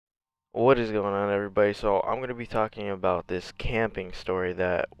What is going on, everybody? So, I'm going to be talking about this camping story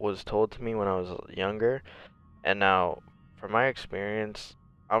that was told to me when I was younger. And now, from my experience,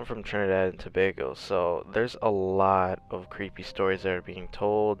 I'm from Trinidad and Tobago, so there's a lot of creepy stories that are being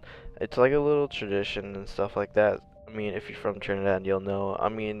told. It's like a little tradition and stuff like that. I mean, if you're from Trinidad, you'll know. I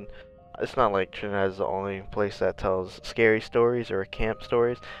mean, it's not like Trinidad is the only place that tells scary stories or camp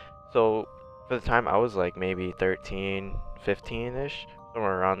stories. So, for the time I was like maybe 13, 15-ish,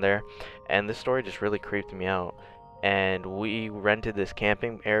 somewhere around there, and this story just really creeped me out. And we rented this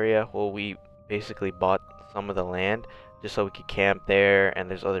camping area. Well, we basically bought some of the land just so we could camp there, and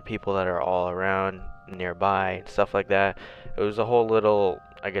there's other people that are all around nearby and stuff like that. It was a whole little,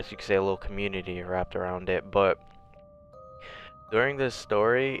 I guess you could say, a little community wrapped around it. But during this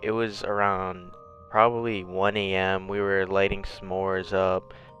story, it was around probably 1 a.m. We were lighting s'mores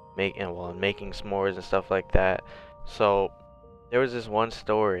up, making s'mores and stuff like that. So there was this one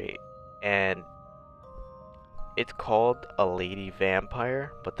story, and it's called a lady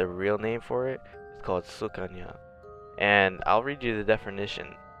vampire, but the real name for it is called Sukanya. And I'll read you the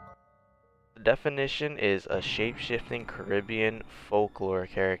definition. The definition is a shape-shifting Caribbean folklore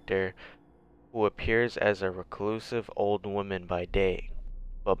character who appears as a reclusive old woman by day,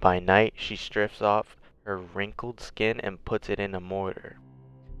 but by night she strips off her wrinkled skin and puts it in a mortar.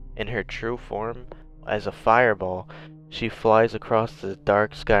 In her true form, as a fireball, she flies across the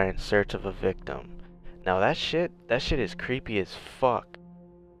dark sky in search of a victim. Now that shit is creepy as fuck.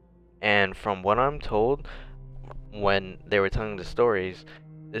 And from what I'm told, when they were telling the stories,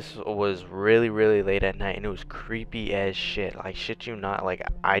 this was really, really late at night and it was creepy as shit. Like, shit you not, like,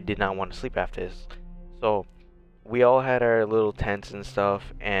 I did not want to sleep after this. So, we all had our little tents and stuff,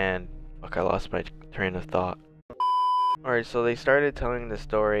 and fuck, I lost my train of thought. Alright, so they started telling the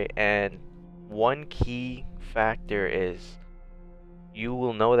story, and one key factor is you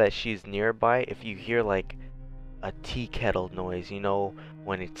will know that she's nearby if you hear, like, a tea kettle noise, you know,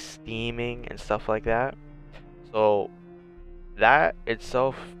 when it's steaming and stuff like that. So, that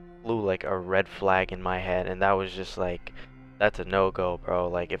itself flew like a red flag in my head, and that was just like, that's a no-go, bro.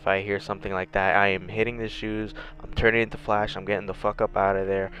 Like, if I hear something like that, I am hitting the shoes, I'm turning into Flash, I'm getting the fuck up out of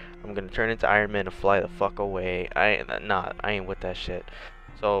there, I'm gonna turn into Iron Man and fly the fuck away. I ain't with that shit.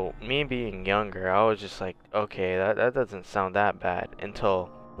 So, me being younger, I was just like, okay, that doesn't sound that bad, until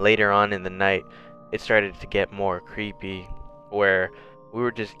later on in the night, it started to get more creepy, where we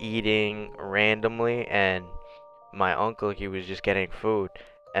were just eating randomly, and my uncle, he was just getting food,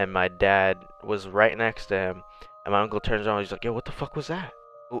 and my dad was right next to him, and my uncle turns around, he's like, yo, what the fuck was that?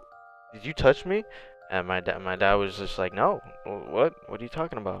 Did you touch me? And my dad was just like, no, what are you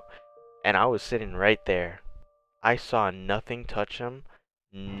talking about? And I was sitting right there. I saw nothing touch him,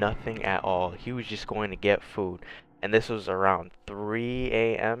 nothing at all. He was just going to get food, and this was around 3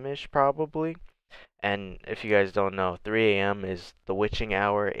 a.m. ish probably. And if you guys don't know, 3 a.m. is the witching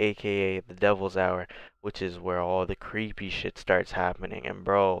hour, aka the devil's hour, which is where all the creepy shit starts happening. And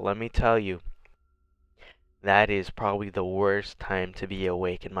bro, let me tell you, that is probably the worst time to be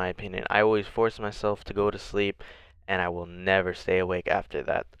awake, in my opinion. I always force myself to go to sleep, and I will never stay awake after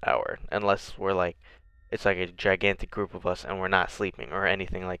that hour, unless we're like, it's like a gigantic group of us and we're not sleeping or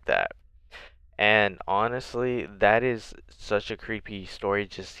anything like that. And honestly, that is such a creepy story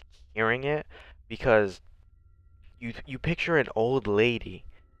just hearing it, because you picture an old lady,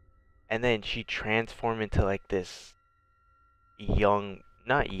 and then she transformed into like this young,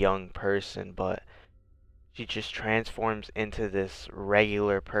 not young person, but she just transforms into this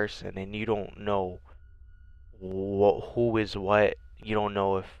regular person, and you don't know who is what. You don't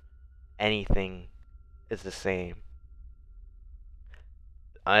know if anything is the same.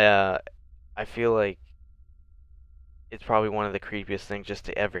 I uh I feel like it's probably one of the creepiest things just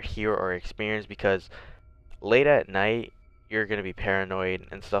to ever hear or experience, because late at night you're gonna be paranoid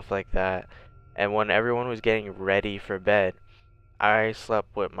and stuff like that. And when everyone was getting ready for bed, I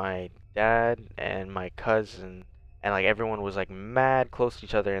slept with my dad and my cousin, and like everyone was like mad close to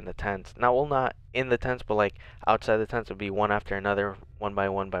each other in the tents. Not, well, not in the tents, but like outside the tents would be one after another, one by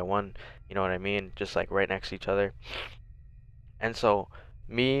one by one. You know what I mean? Just like right next to each other. And so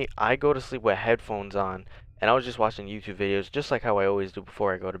me, I go to sleep with headphones on, and I was just watching YouTube videos, just like how I always do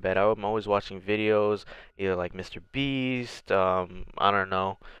before I go to bed. I'm always watching videos, either like Mr. Beast, I don't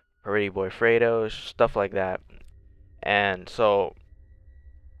know, Pretty Boy Fredo, stuff like that. And so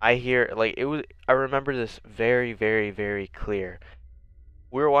I hear, like, I remember this very, very, very clear.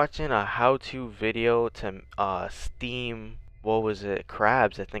 We were watching a how-to video to steam, what was it?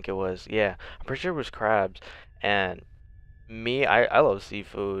 Crabs, I think it was. Yeah, I'm pretty sure it was crabs. And me, I love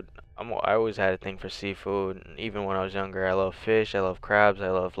seafood. I always had a thing for seafood. Even when I was younger, I love fish, I love crabs, I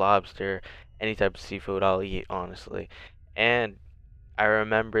love lobster, any type of seafood I'll eat, honestly. And I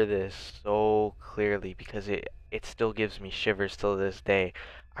remember this so clearly because it still gives me shivers till this day.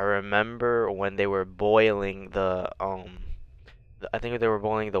 I remember when they were boiling I think they were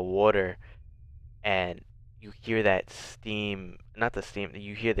boiling the water, and you hear that steam, not the steam,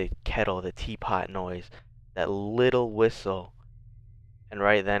 you hear the kettle, the teapot noise, that little whistle, and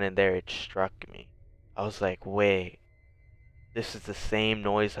right then and there it struck me. I was like, wait, this is the same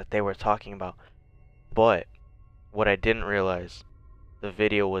noise that they were talking about. But what I didn't realize, the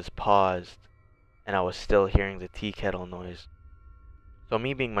video was paused and I was still hearing the tea kettle noise. So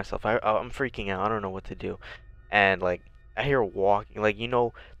me being myself, I'm freaking out. I don't know what to do. And like I hear walking, like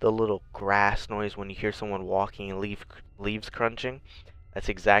the little grass noise when you hear someone walking and leaves crunching. That's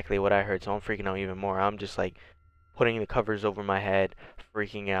exactly what I heard. So I'm freaking out even more. I'm just like putting the covers over my head,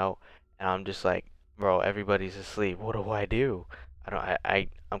 freaking out, and I'm just like, bro, everybody's asleep. What do I do? I don't.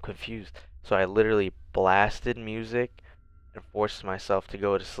 I'm confused. So I literally blasted music and forced myself to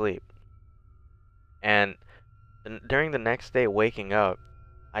go to sleep. And during the next day, waking up,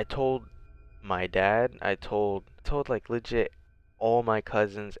 I told my dad, I told like legit all my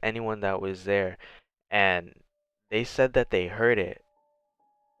cousins, anyone that was there, and they said that they heard it.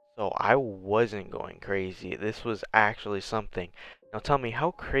 So I wasn't going crazy. This was actually something. Now tell me,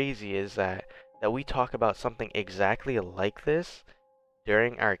 how crazy is that we talk about something exactly like this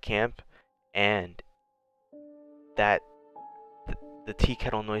during our camp, and that the tea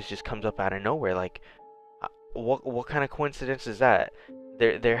kettle noise just comes up out of nowhere? Like, what kind of coincidence is that?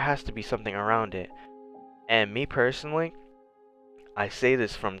 There has to be something around it. And me personally, I say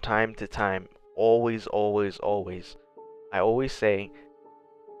this from time to time, always, always, always. I always say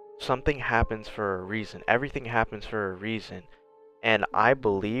something happens for a reason. Everything happens for a reason. And I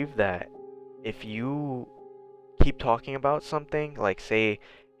believe that if you keep talking about something, like say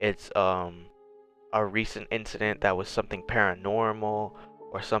it's a recent incident that was something paranormal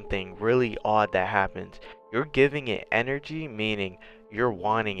or something really odd that happens, you're giving it energy, meaning you're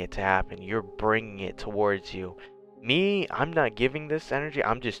wanting it to happen. You're bringing it towards you. Me, I'm not giving this energy.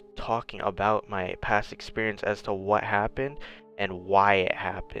 I'm just talking about my past experience as to what happened and why it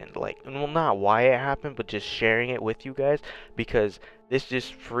happened. Like, well, not why it happened, but just sharing it with you guys because this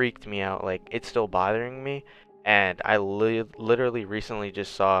just freaked me out. Like, it's still bothering me. And I literally recently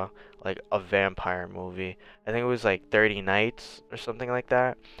just saw like a vampire movie. I think it was like 30 Nights or something like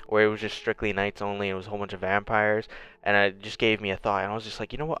that, where it was just strictly nights only and it was a whole bunch of vampires. And it just gave me a thought, and I was just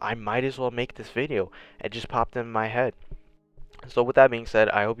like, you know what? I might as well make this video. It just popped in my head. So with that being said,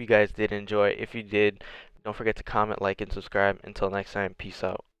 I hope you guys did enjoy. If you did, don't forget to comment, like, and subscribe. Until next time, peace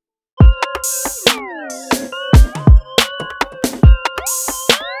out.